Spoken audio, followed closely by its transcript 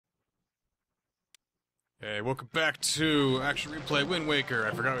Hey, welcome back to Action Replay Wind Waker.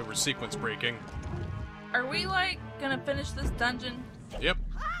 I forgot we were sequence breaking. Are we, like, gonna finish this dungeon? Yep.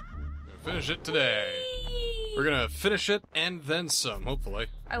 We're gonna finish it today. Whee! We're gonna finish it and then some, hopefully.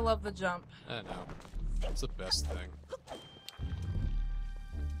 I love the jump. I know. It's the best thing.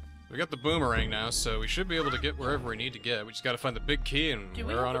 We got the boomerang now, so we should be able to get wherever we need to get. We just gotta find the big key and Do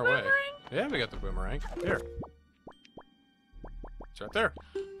we we're have on the our way. boomerang? Yeah, we got the boomerang. Here. It's right there.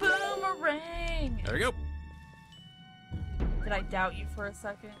 Boomerang! There we go. Did I doubt you for a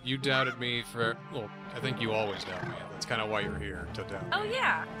second? You doubted me for... Well, I think you always doubt me. That's kind of why you're here, to doubt me. Oh,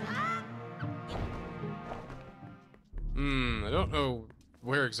 yeah. I don't know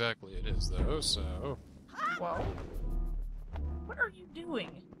where exactly it is, though, so... Well, what are you doing?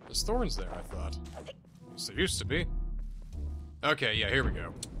 There's thorns there, I thought. At least there used to be. Okay, yeah, here we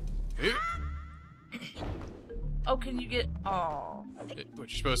go. Oh, can you get... Oh. What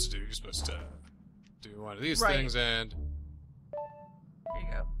you're supposed to do, you're supposed to do one of these Right. things and... There you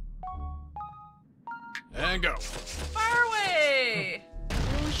go. And go! Fire away!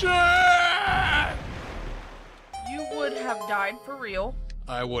 Shit! You would have died for real.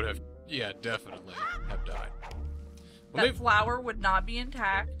 I would have, yeah, definitely have died. Well, That maybe, flower would not be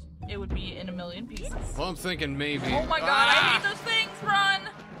intact. It would be in a million pieces. well, I'm thinking maybe... Oh my god, I hate those things! Run!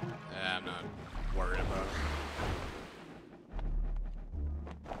 I'm not worried about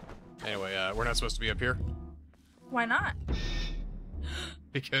it. Anyway, we're not supposed to be up here? Why not?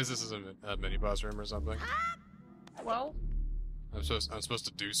 Because this is a mini-boss room or something? Well, I'm supposed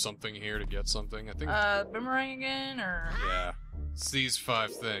to do something here to get something, I think... boomerang again, or... Yeah. It's these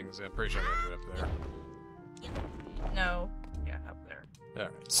 5 things. I'm pretty sure I gotta do it up there. No. Yeah, up there.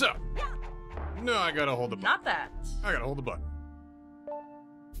 Alright, so... No, I gotta hold the button. Not that. I gotta hold the button.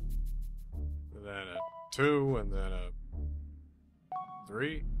 And then a 2, and then a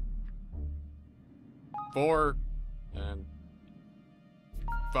 3, 4, and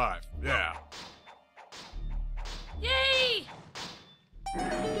 5. Yeah. Yay!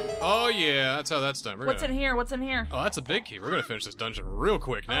 Oh yeah, that's how that's done. What's in here? What's in here? Oh, that's a big key. We're gonna finish this dungeon real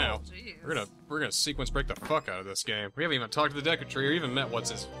quick now. Oh, jeez. We're gonna sequence break the fuck out of this game. We haven't even talked to the Decatry or even met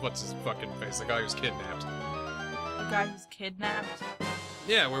what's his fucking face, the guy who's kidnapped. The guy who's kidnapped.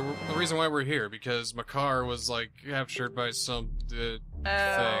 Yeah, the reason why we're here because Makar was like captured by some thing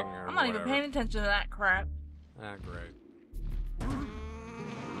or I'm not even whatever. paying attention to that crap. Ah, great.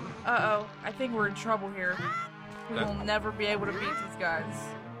 Uh-oh. I think we're in trouble here. We will never be able to beat these guys.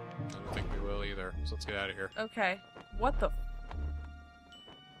 I don't think we will either. So let's get out of here. Okay. What the...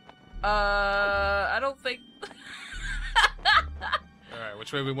 I don't think... Alright,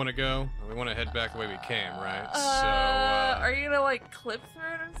 which way we want to go? We want to head back the way we came, right? Are you gonna, like, clip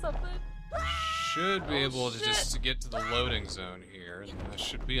through it or something? Should be able to shit. just to get to the loading zone here, and that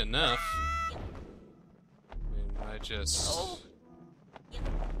should be enough. I mean, I just... Oh.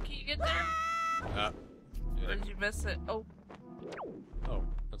 Can you get there? Yeah. Or did you miss it? Oh. Oh,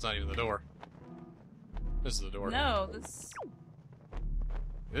 that's not even the door. This is the door. No, this...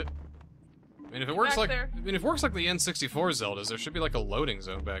 I mean, if it works back like there. I mean, if it works like the N64 Zeldas, there should be like a loading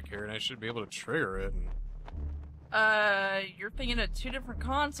zone back here, and I should be able to trigger it. And you're thinking of 2 different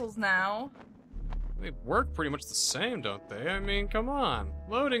consoles now. they work pretty much the same, don't they? I mean, come on,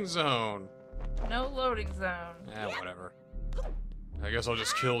 loading zone. No loading zone. Whatever. I guess I'll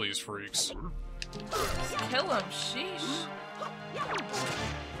just kill these freaks. Just kill him, sheesh.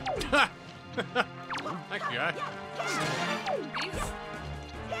 Thank you, guy.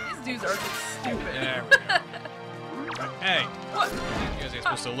 These dudes are just stupid. There we go. Hey, What? you guys ain't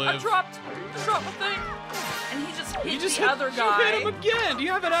supposed to I live. dropped the thing, and he just hit the hit, other You guy. hit him again. Do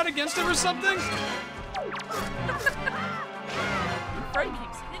you have it out against him or something? Fred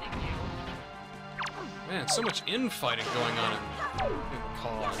keeps hitting you. Man, so much infighting going on in the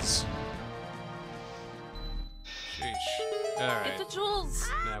cause. Sheesh. Alright. Get the jewels.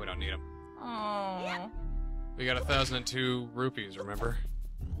 Nah, we don't need them. Oh. We got 1,002 rupees, remember?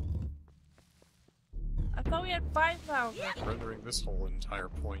 I thought we had 5,000. Rendering this whole entire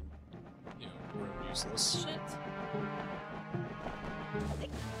point, you know, room useless. Shit.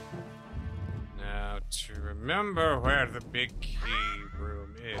 Now, to remember where the big key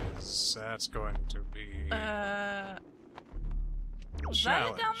room is, that's going to be... Was that it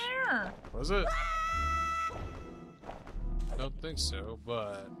challenge. down there? Was it? I don't think so,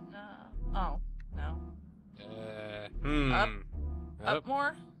 but... No. Oh, no. Up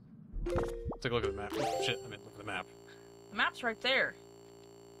more? Take a look at the map. Oh, shit, I meant look at the map. The map's right there.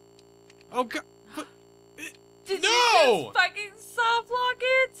 Oh, God! Did No! you just fucking soft lock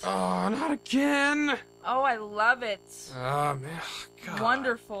it? Oh, not again! Oh, I love it. Oh, man. God.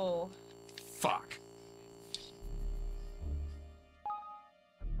 Wonderful. Fuck.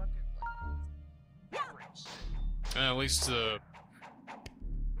 At least,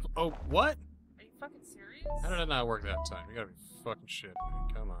 Oh, what? Are you fucking serious? How did it not work that time? You gotta be fucking shit, man.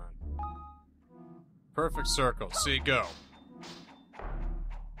 Come on. Perfect circle. See, go.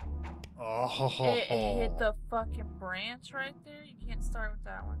 Oh. It hit the fucking branch right there. You can't start with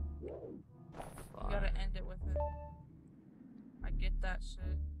that one. You gotta end it with it. I get that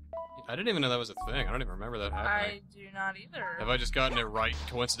shit. I didn't even know that was a thing. I don't even remember that happening. I do not either. Have I just gotten it right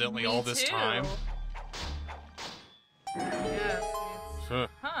coincidentally Me all this too. time? Yes. Huh.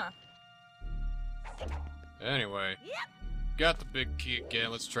 Huh. Anyway. Got the big key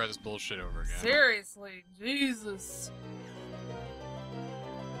again. Let's try this bullshit over again. Seriously, Jesus.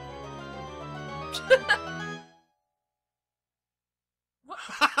 What?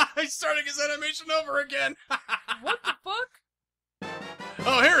 He's starting his animation over again. What the fuck?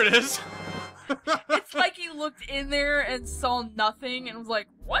 Oh, here it is. It's like he looked in there and saw nothing and was like,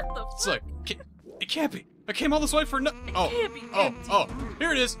 what the fuck? It's like, it can't be. I came all this way for no. can't be Oh, empty. oh,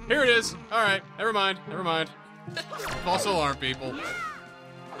 here it is. Here it is. All right, never mind. Never mind. False alarm, people.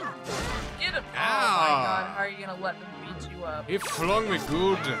 Get him. Ow. Oh my god, how are you gonna let them beat you up? He flung me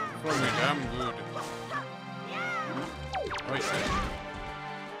good. Flung me damn good. Wait.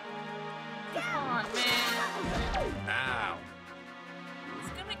 Come on, man. Ow.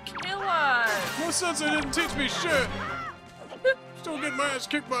 He's gonna kill us. No sense, I didn't teach me shit. Still getting my ass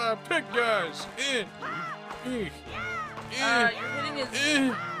kicked by a pig, guys. You're hitting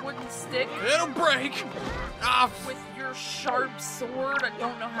his wooden stick It'll break. Ah. with your sharp sword. I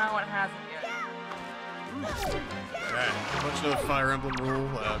don't know how it hasn't yet. Alright, much of the Fire Emblem rule,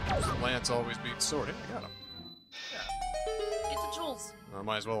 Lance always beats sword. Hey, I got him. Get the jewels. I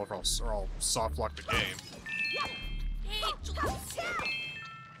might as well, or I'll soft lock the game. Hey, jewels.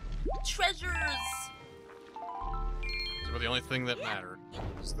 Treasures. So the only thing that mattered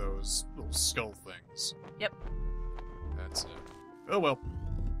is those little skull things. Yep. That's it. Oh well.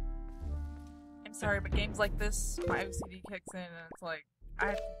 I'm sorry, but games like this, my OCD kicks in and it's like, I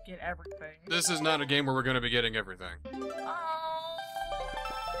have to get everything. This is not a game where we're going to be getting everything. Oh.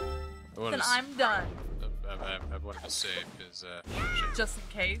 I wanted Then to I'm done. I wanted to save because, Just in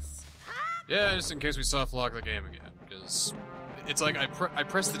case. yeah, just in case we soft lock the game again. Because it's like I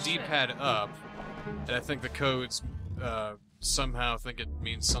press the D-pad up, and I think the codes somehow think it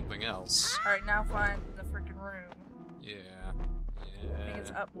means something else. Alright, now find the freaking room. Yeah. I think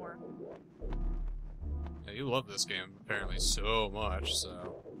it's up more. Yeah, you love this game apparently so much,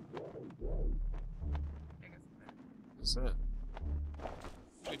 so. I guess it's there. That's it.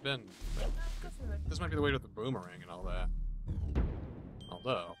 We've been. No, go through it. This might be the way with the boomerang and all that.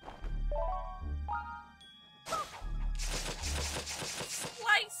 Although.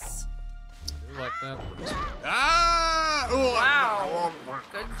 Slice! I do like that. Ah! Ooh, Wow.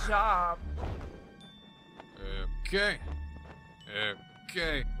 Good job. Okay.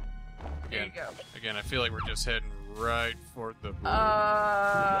 Okay. There you go. Again, I feel like we're just heading right for the.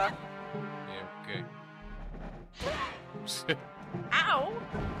 Uh. Yeah, okay. Ow!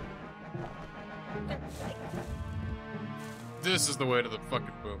 This is the way to the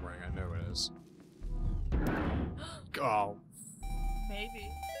fucking boomerang. I know it is. Oh. Maybe.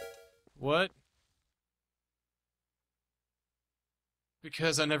 What?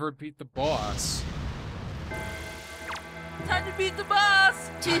 Because I never beat the boss. Time to beat the boss!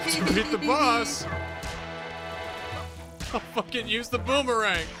 Time to beat the boss! I'll fucking use the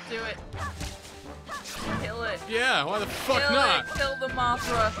boomerang! Do it. Kill it. Yeah, why the fuck Kill not? it. Kill the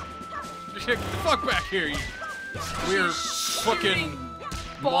Mothra. Get the fuck back here, you weird fucking Shooting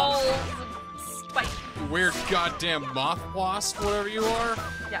balls of spike. weird goddamn moth wasp, whatever you are.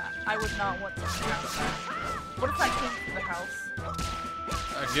 Yeah, I would not want to have that. What if I came to the house?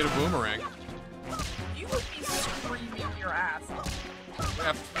 I get a boomerang. You would be screaming your ass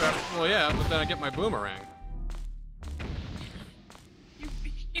off. Well, yeah, but then I get my boomerang.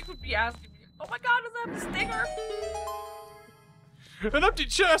 You would be asking me, oh my god, does that have a stinger? An empty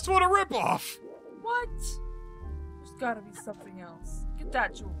chest, what a ripoff! What? There's gotta be something else. Get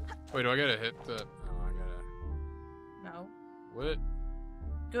that jewel. Wait, do I gotta hit the... Oh, I gotta... No. What?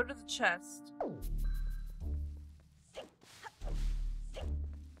 Go to the chest.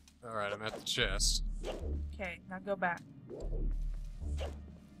 Alright, I'm at the chest. Okay, now go back.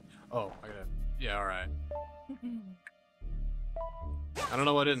 Oh, I gotta... Yeah, alright. I don't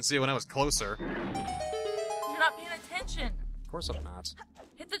know why I didn't see it when I was closer. You're not paying attention. Of course I'm not.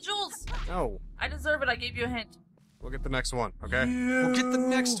 Hit the jewels. No. I deserve it. I gave you a hint. We'll get the next one, okay? We'll get the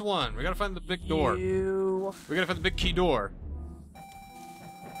next one! We gotta find the big door. You. We gotta find the big key door.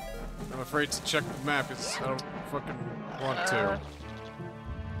 I'm afraid to check the map because I don't fucking want to.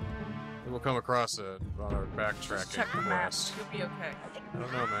 we'll come across it on our backtracking Just check the map. quest. You'll be okay. I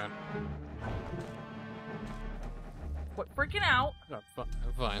don't know, man. What? Freaking out? I'm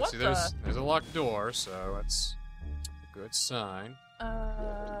fine. What See, there's a locked door, so that's a good sign.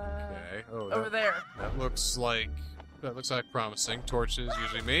 Okay. Oh, Over there. That looks like promising. Torches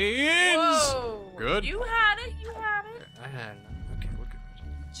usually means. Whoa! Good. You had it. You had it. I had it. Okay, we're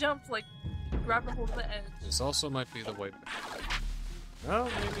good. Jump like, grab a hold of the edge. This also might be the way back. No,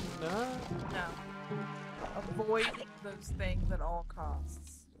 maybe not. No. Avoid those things at all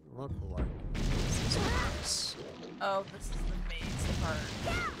costs. Look like this is nice. Oh, this is the maze part.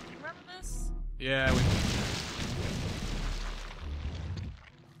 Do you remember this? Yeah, we.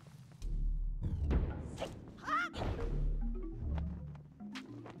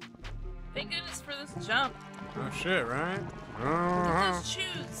 Thank goodness for this jump. Oh shit, right? Just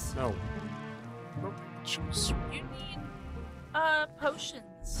choose. No. Choose. You need,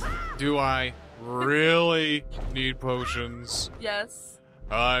 potions. Do I really need potions? Yes.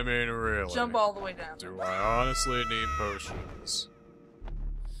 I mean, really. Jump all the way down. Do I honestly need potions?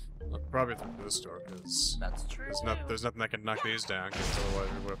 Look, probably through this door, because That's true. there's nothing that can knock these down, because otherwise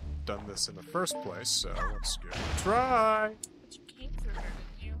we would have done this in the first place, so let's give it a try. But you came through here,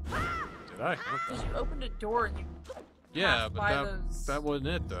 didn't you? Did I? What Because the- you opened a door and you Yeah, passed but by that those... wasn't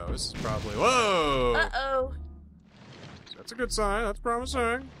it, though. This is probably... Whoa! Uh-oh. That's a good sign. That's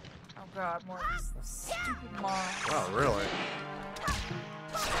promising. Oh god, more of this stupid mobs. Wow, really?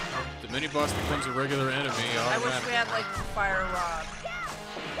 The mini-boss becomes a regular enemy I wish we automatically. had, like, the fire rod.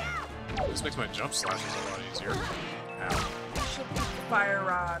 This makes my jump slashes a lot easier. Ow. We should put the fire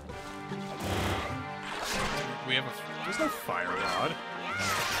rod. We have a... There's no fire rod.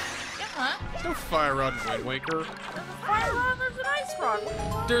 Yeah, huh? There's no fire rod in Wind Waker. There's a fire rod, there's an ice rod. What are you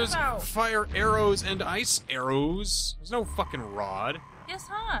talking There's about? fire arrows and ice arrows. There's no fucking rod. Yes,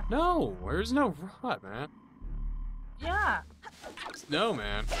 huh? No, there's no rod, man. Yeah. No,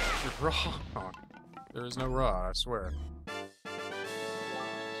 man. You're wrong. There is no rod, I swear.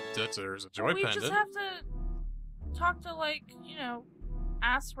 There's a joy We pendant. just have to talk to, like, you know,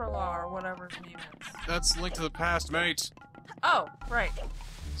 Asrala or whatever his name is. That's Link to the Past, mate. Oh, right.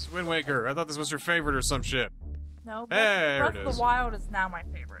 It's Wind Waker. I thought this was your favorite or some shit. No, Hey, there Breath it of is. the Wild is now my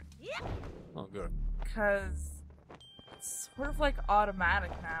favorite. Oh, good. Because it's sort of like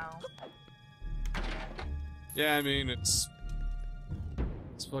automatic now. Yeah, I mean, it's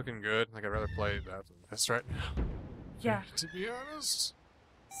fucking good. Like, I'd rather play that than this right now. Yeah. To be honest.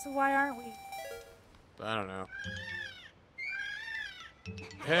 So why aren't we? I don't know.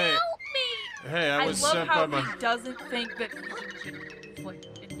 Hey, Help me! hey, I was love sent how by he my... doesn't think that he's like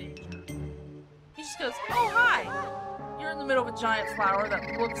in danger. He just goes, "Oh hi, you're in the middle of a giant flower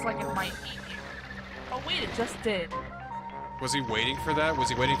that looks like it might eat you." Oh wait, it just did. Was he waiting for that? Was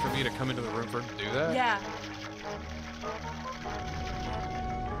he waiting for me to come into the room for him to do that? Yeah.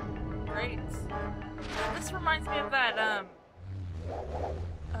 Great. This reminds me of that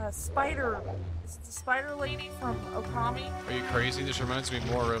spider. Is it the spider lady from Okami? Are you crazy? This reminds me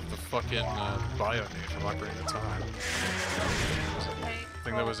more of the fucking bio name from Ocarina of Time. Okay. I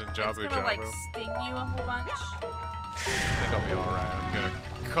think that was in Jabu It's gonna like Jabu. sting you a whole bunch. I think I'll be alright. I'm gonna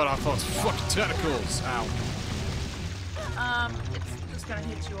cut off those fucking tentacles. Ow. It's just gonna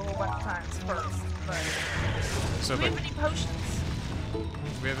hit you a whole bunch of times first, but So, do we but have any potions?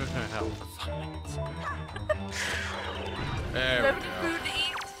 we have infinite health. Do we There have we any go. food to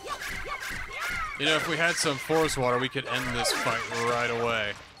eat? You know, if we had some forest water, we could end this fight right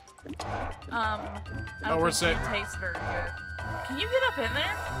away. I Oh, don't we're think safe. it tastes very good. Can you get up in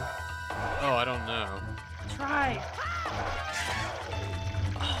there? Oh, I don't know. Try.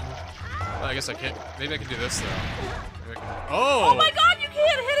 Well, I guess I can't. Maybe I can do this though. Maybe I can... Oh! Oh my god, you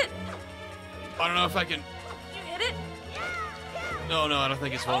can't hit it! I don't know if I can. You hit it? No, I don't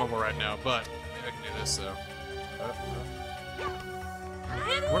think it's vulnerable right now. But maybe I can do this though.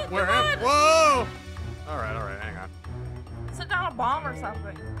 Hit it! Where come am? on! Whoa! All right. Hang on. Set down a bomb or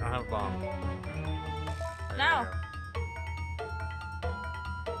something. I don't have a bomb. There Now. you go.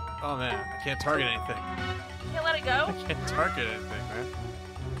 Oh man, I can't target anything. You can't let it I go? can't target anything, man.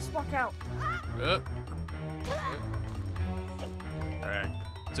 Just walk out. Alright,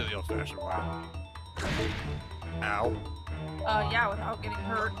 to the old-fashioned way. Ow. Yeah, without getting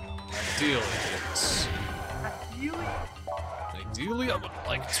hurt. Ideally, yes. Ideally, I would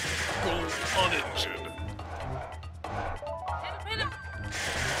like to go uninjured. Hit him!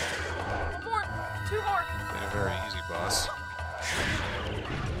 One more! Two more! And a very easy boss.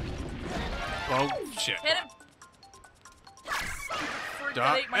 Oh, shit. Hit him! Freak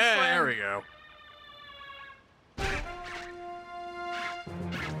that ate my Hey, friend. there we go.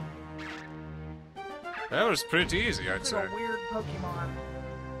 That was pretty easy, I'd It's say. like a weird Pokemon.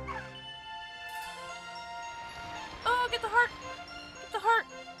 Oh, get the heart! Get the heart!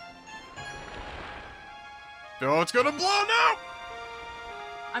 Oh, it's gonna blow now!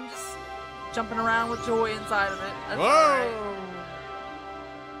 I'm just jumping around with joy inside of it. That's Whoa! alright.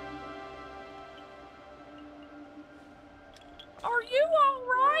 Are you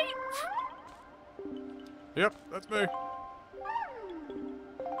alright? Yep, that's me.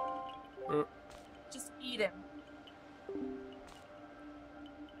 Just eat him.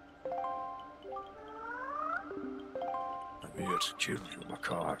 I'm here to kill you,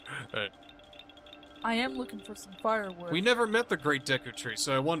 Makar. I am looking for some firewood. We never met the Great Deku Tree,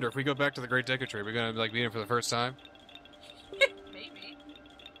 so I wonder if we go back to the Great Deku Tree, we're gonna like meet him for the first time. Maybe.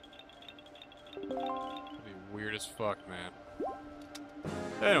 That'd be weird as fuck, man.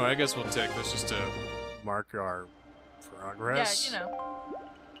 Anyway, I guess we'll take this just to mark our progress. Yeah, you know.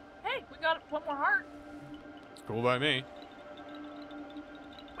 Hey, we got one more heart. It's cool by me.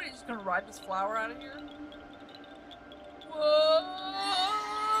 What, are you just gonna ride this flower out of here?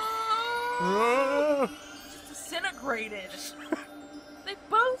 Whoa! Just disintegrated. They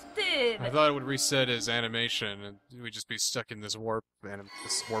both did. I thought it would reset his animation, and we'd just be stuck in this warp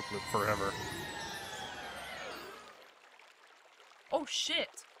loop forever. Oh shit!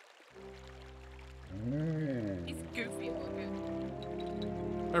 He's goofy looking.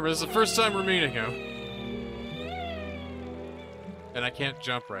 Remember, this is the first time we're meeting him. And I can't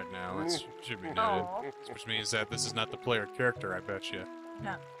jump right now. That should be noted. Aw. Which means that this is not the player character, I bet you.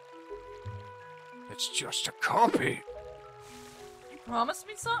 No. It's just a copy. You promised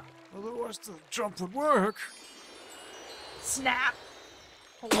me something? Otherwise the jump would work. Snap!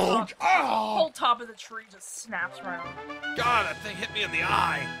 Whole Oh, top, oh! whole top of the tree just snaps right on. God, that thing hit me in the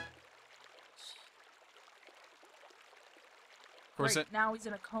eye. Of course, Right, now he's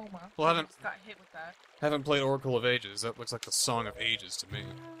in a coma. Well, He haven't- just got hit with that. haven't played Oracle of Ages. That looks like the Song of Ages to me.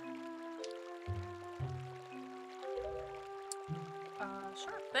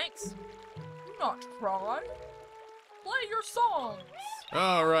 Sure, thanks. Do not try. Play your songs.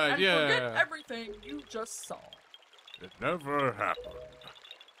 All right, And yeah. forget everything you just saw. It never happened.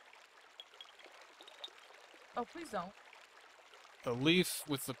 Oh, please don't. A leaf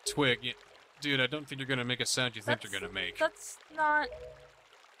with the twig. Dude, I don't think you're gonna make a sound you think you're gonna make. That's not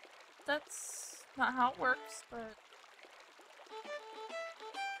how it works, but...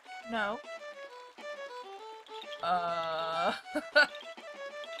 No.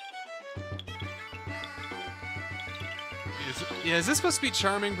 Is this supposed to be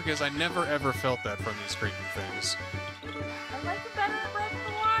charming? Because I never ever felt that from these creepy things. I like it better in Breath of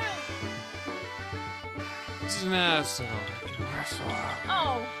the Wild. This is an asshole.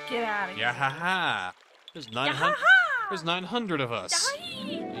 Oh, get out of here. Yeah, ha ha. There's 900. There's 900 of us.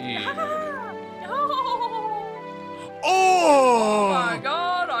 Yeah. Oh Oh! my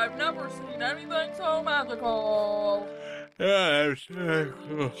god, I've never seen anything so magical. Yeah,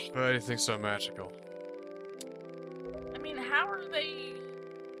 anything so magical. I mean, how are they...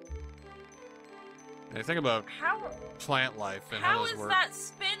 And think about How plant life and how those is work. that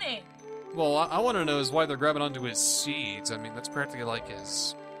spinning? Well, I want to know is why they're grabbing onto his seeds. I mean, that's practically like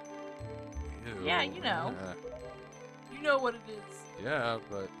his... Ew. Yeah, you know. You know what it is. Yeah,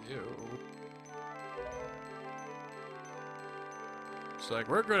 but ew. It's like,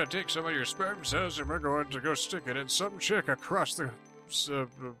 we're gonna take some of your sperm cells and we're going to go stick it in some chick across the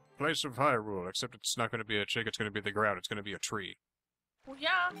place of Hyrule. Except it's not gonna be a chick, it's gonna be the ground, it's gonna be a tree. Well,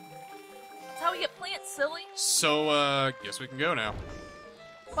 yeah. That's how we get plants, silly. So, guess we can go now.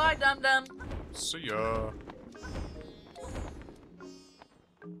 Bye, dum-dum. See ya.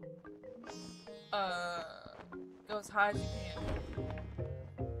 Go as high as you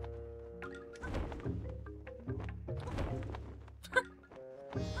can.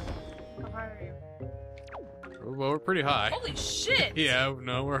 How high are you? Well, we're pretty high. Holy shit! Yeah,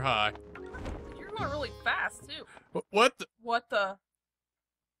 no, we're high. You're going really fast, too. What the? What the?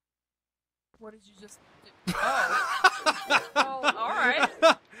 What did you just do? Oh. Well, alright.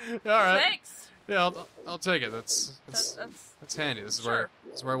 Alright. Thanks. Yeah, I'll take it. That's That's handy. This is Sure.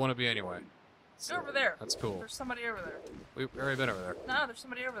 where I want to be anyway. Go over there. That's cool. There's somebody over there. We've already been over there. No, there's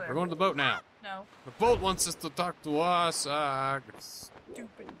somebody over there. We're going to the boat now. No. The boat wants us to talk to us.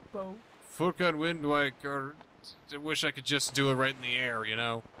 Stupid boat. Fucking Wind Waker. I wish I could just do it right in the air, you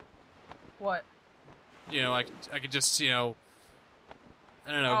know? What? You know, I could just, you know...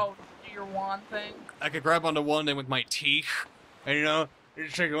 I don't know. Oh, do your wand thing? I could grab onto one thing with my teeth, and, you know, you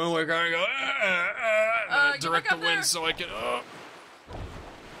just take a Wind Waker and go... and direct the back up wind there. so I can... Oh,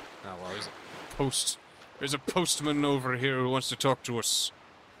 well, there's a postman over here who wants to talk to us.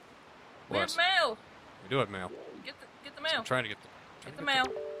 We What? have mail. We Do it, mail. Get the mail. I'm trying to get the mail.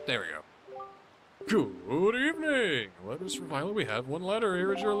 There we go. Good evening. Letters from Violet. We have one letter.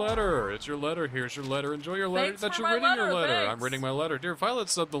 Here is your letter. It's your letter. Here's your letter. Enjoy your letter. Thanks That for you're my reading your letter. letter. Thanks. I'm reading my letter. Dear Violet,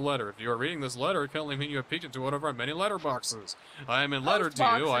 sub the letter. If you are reading this letter, it can only mean you have peeked into one of our many letter boxes. I am in letter Post to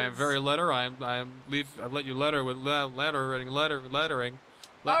you. I am boxes. very letter. I've let you letter with lettering.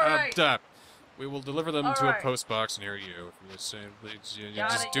 All right. We will deliver them All to right. a post box near you. If you just, you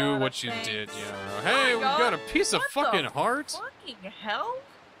Yada, just do yada, what you thanks. did. You know. Oh Hey, my we've God. got a piece of What the fucking heart. Fucking hell.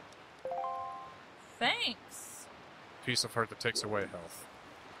 Thanks. Piece of heart that takes away health.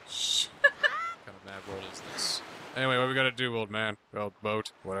 Shh. What kind of mad world is this? Anyway, what we gotta do, old man? Well,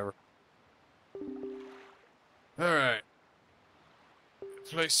 boat, whatever. Alright.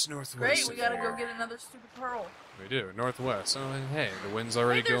 Place northwest. Great, we of gotta here. go get another stupid pearl. We do, northwest. Oh, and hey, the wind's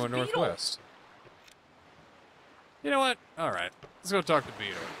already Hey, there's going Beetle. northwest. You know what? Alright, let's go talk to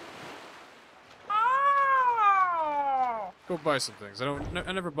Beetle. Oh! Go buy some things.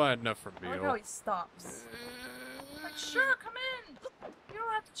 I never buy enough from I like Beetle. how he stops. Like, sure, come in. You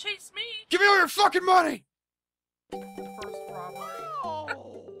don't have to chase me. Give me all your fucking money! First robbery. Oh.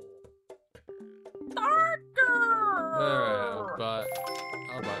 Darker! Alright,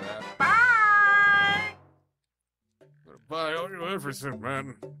 I'll buy that. Bye! Buy everything,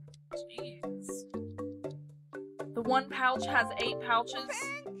 man. Jeez. The one pouch has 8 pouches?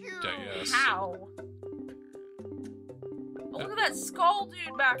 Yes. How? Oh, look at that skull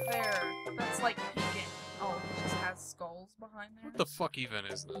dude back there. That's like peeking. Oh, he just has skulls behind there. What the fuck even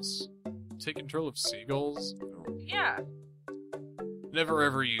is this? Take control of seagulls? Yeah, Never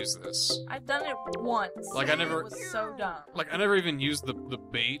ever use this. I've done it once. Like, I never- It was so dumb. Like, I never even used the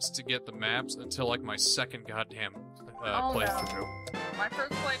baits to get the maps until, like, my second goddamn Oh, playthrough. My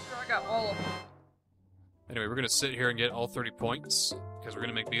first playthrough, I got all of them. Anyway, we're gonna sit here and get all 30 points, because we're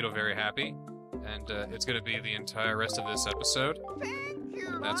gonna make Beetle very happy. And it's gonna be the entire rest of this episode.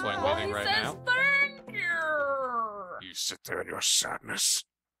 That's why I'm Well, leaving he right says now. thank you. You sit there in your sadness.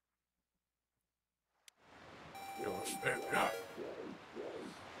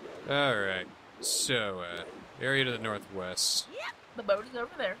 Alright, so, area to the northwest. The boat is over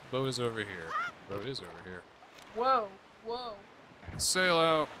there. Boat is over here. Boat is over here. Whoa, whoa. Sail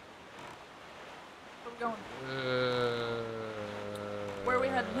out. Where are we going? Uh, Where are we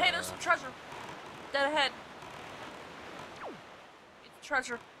heading? Hey, there's some treasure. Dead ahead. Get the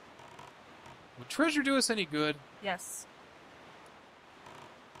treasure. Would treasure do us any good? Yes.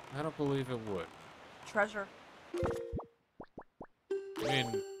 I don't believe it would. Treasure.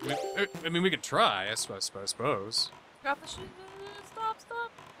 I mean, we could try, I suppose. Got the shit. Stop,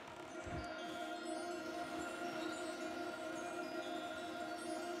 stop.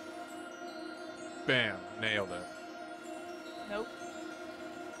 Bam, nailed it. Nope.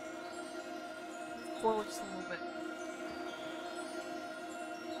 Forward just a little bit.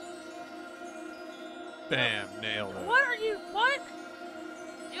 Bam, nailed it. What are you? What?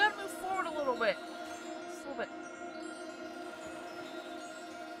 You gotta move forward a little bit. Just a little bit.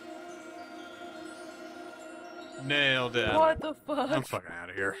 Nailed it. What the fuck? I'm fucking out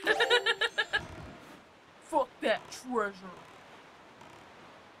of here. Fuck that treasure.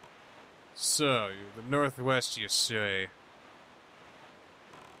 So, the northwest, you say?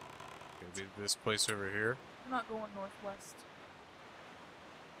 Gonna be this place over here. I'm not going northwest.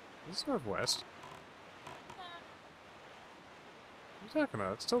 This is northwest. What are you talking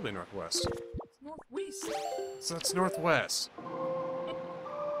about? It's totally northwest. It's northwest. So that's northwest.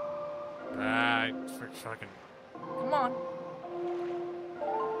 Fucking. Come on.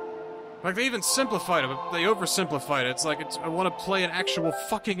 Like, they even simplified it, but they oversimplified it. It's like, I want to play an actual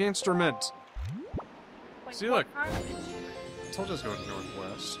fucking instrument. Like, See, what look. kind of instrument? I told you I was going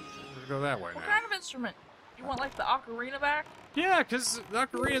northwest. We're gonna go that way What now. kind of instrument? You want like the ocarina back? Yeah, because the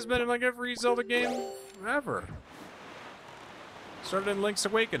Ocarina's been in like every Zelda game ever. Started in Link's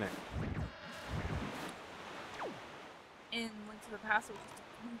Awakening. In Link to the Past, it was just a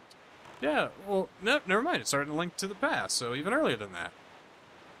flute. Yeah, well, no, never mind. It started in Link to the Past, so even earlier than that.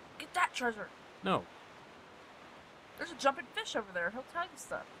 Get that treasure. No. There's a jumping fish over there. He'll tell you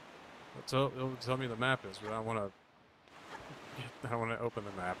stuff. It'll tell me the map is, but I don't want to open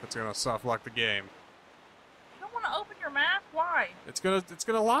the map. It's gonna soft lock the game. You don't want to open your map? Why? It's gonna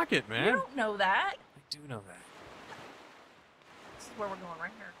lock it, man. You don't know that. I do know that. This is where we're going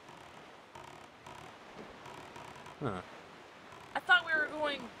right here. Huh. I thought we were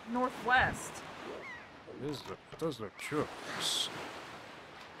going northwest. Those look chooks. Oh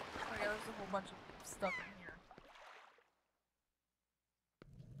yeah, there's a whole bunch of stuff in here.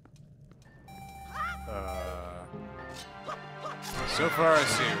 So far I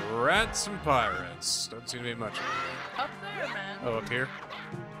see rats and pirates. Don't seem to be much of it. Up there, man. Oh, up here?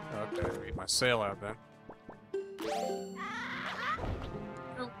 Okay, get my sail out then.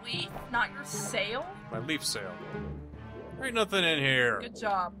 Your leaf, not your sail? My leaf sail. There ain't nothing in here. Good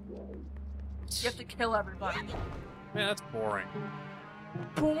job. You have to kill everybody. Man, that's boring.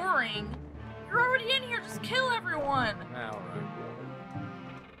 Boring? You're already in here, just kill everyone! Alright.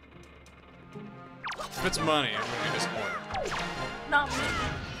 If it's money, I'm gonna be disappointed. Not me.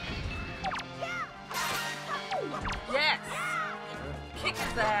 Yes! Kick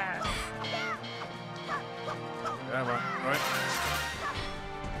his ass! Yeah, right.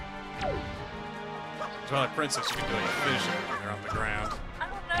 Twilight Princess, you can do like fishing when they're on the ground. I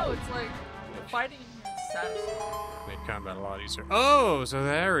don't know, it's like fighting in here is satisfying. Made combat a lot easier. Oh, so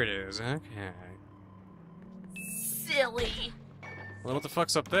there it is. Okay. Silly! Well, what the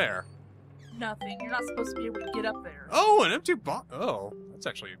fuck's up there? Nothing. You're not supposed to be able to get up there. Oh, an empty box. Oh,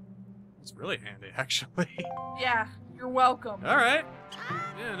 that's really handy, actually. Yeah, you're welcome. All right.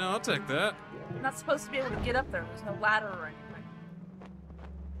 Yeah, no, I'll take that. You're not supposed to be able to get up there. There's no ladder or anything.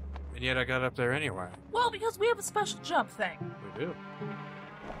 And yet I got up there anyway. Well, because we have a special jump thing. We do.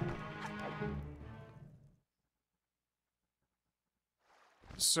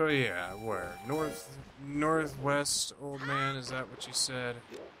 So yeah, where? Northwest, old man, is that what you said?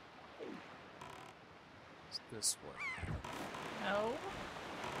 It's this way. No.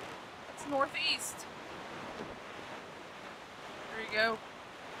 It's northeast. There you go.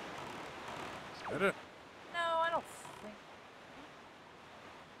 Is that it? No, I don't think.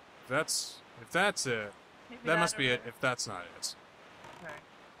 If that's it, Maybe that must be over it. If that's not it. there. Okay.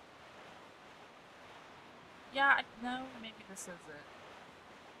 Yeah, no, maybe this is it.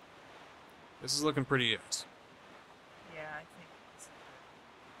 This is looking pretty it. Yeah, I think this is it.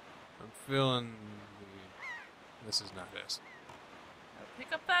 I'm feeling this is not it. Now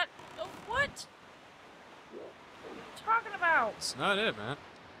pick up that. Oh, what? What are you talking about? It's not it, man.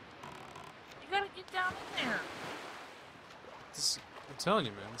 You gotta get down in there. I'm telling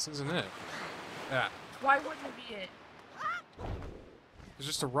you, man, this isn't it. Ah, Why wouldn't it be it? there's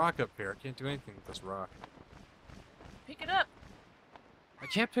just a rock up here. I can't do anything with this rock. Pick it up. I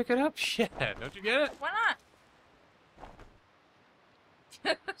can't pick it up. Shit, don't you get it? Why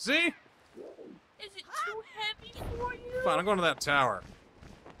not? See? Is it too heavy for you? Fine, I'm going to that tower.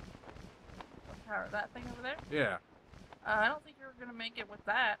 What tower? That thing over there? Yeah. I don't think you're gonna make it with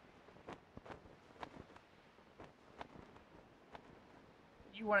that.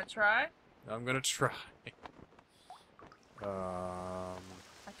 You want to try? I'm gonna try. I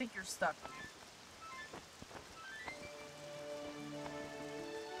think you're stuck.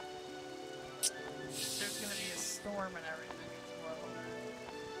 There's gonna be a storm and everything as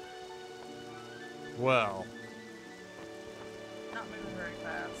well. Well, Not moving very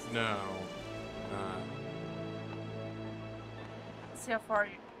fast. no. Let's see how far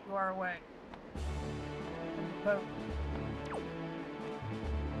you are away. Boom.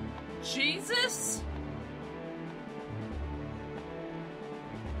 Jesus!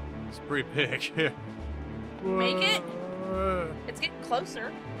 It's pretty big. Make it? It's getting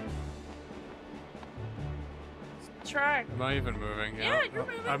closer. Try. Am I even moving? Yeah, you're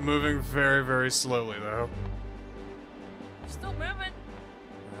moving. I'm moving very, very slowly, though. You're still moving.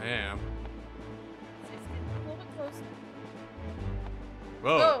 I am. See, it's getting a little bit closer.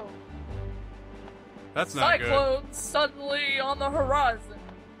 Whoa. Whoa! That's not good. Cyclones suddenly on the horizon.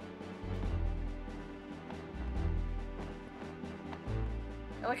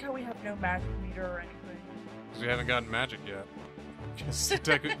 I like how we have no magic meter or anything. Because we haven't gotten magic yet. Because the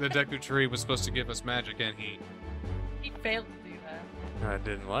Deku tree was supposed to give us magic and heat. He failed to do that. I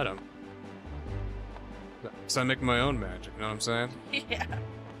didn't let him. So I make my own magic, you know what I'm saying? Yeah.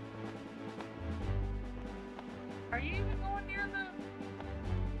 Are you even going near the...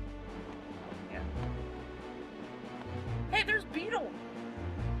 Yeah. Hey, there's Beetle!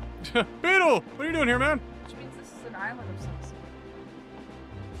 Beetle! What are you doing here, man? Which means this is an island of some sort.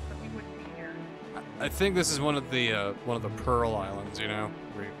 But we wouldn't be here. I think this is one of the Pearl Islands, you know?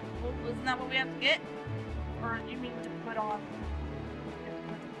 Well, isn't that what we have to get? Or you mean to put on... You have to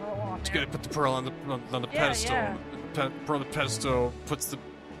put the pearl on Just there? gotta put the pearl on the Yeah, pedestal. yeah. Pearl on the pedestal puts the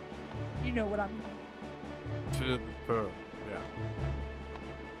You know what I mean. pearl. Yeah.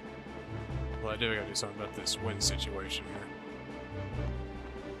 Well, I do gotta do something about this wind situation here.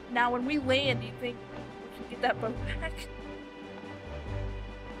 Now, when we land, do you think we can get that boat back?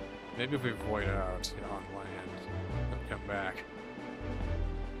 Maybe if we void out on land and come back.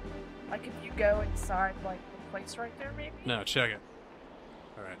 Like if you go inside, like, the place right there, maybe? No, check it.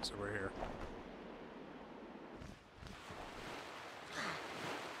 Alright, so we're here.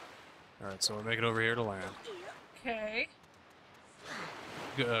 Alright, so we'll make it over here to land. Okay.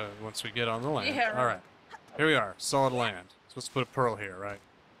 Once we get on the land. Yeah, right. Alright. Here we are. Solid land. So let's put a pearl here, right?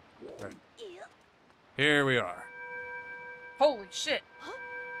 Right. Here we are. Holy shit.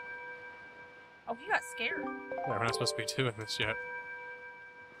 Oh, he got scared. Yeah, we're not supposed to be doing this yet.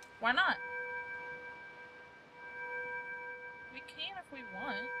 Why not? We can if we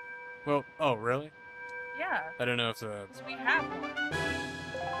want. Well, oh, really? Yeah. I don't know if the... So we have one.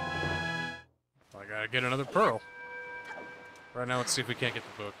 I gotta get another pearl. Right now, let's see if we can't get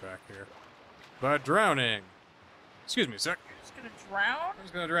the boat back here. By drowning! Excuse me a sec. You're just gonna drown? I'm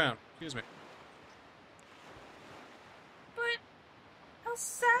just gonna drown. Excuse me. But how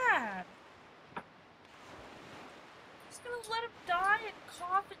sad. Just gonna let him die and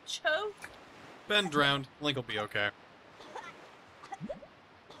cough and choke? Ben drowned. Link will be okay.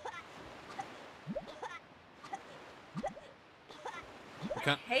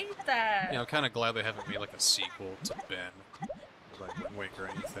 I hate that. Yeah, I'm kind of glad they haven't made like a sequel to Ben, like Wind Waker or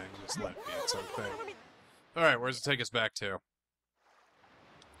anything. Just let it be its own thing. All right, where does it take us back to?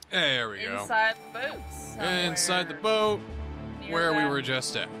 There we go. Inside the boat. Somewhere. Inside the boat, Near where we that. were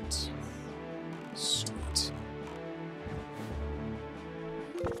just at. Sweet. Is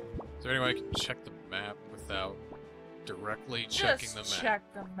there any way I can check the map without directly checking the map? Just check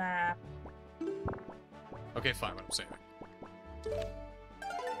the map. Okay, fine. What I'm saying.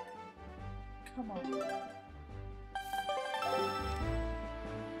 Come on.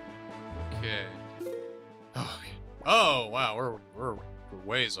 Okay. Oh, okay. Oh, wow, we're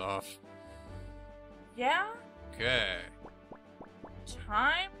ways off. Yeah? Okay.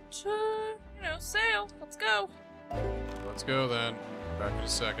 Time to, sail. Let's go. Let's go then. Back in a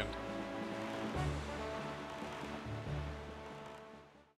second.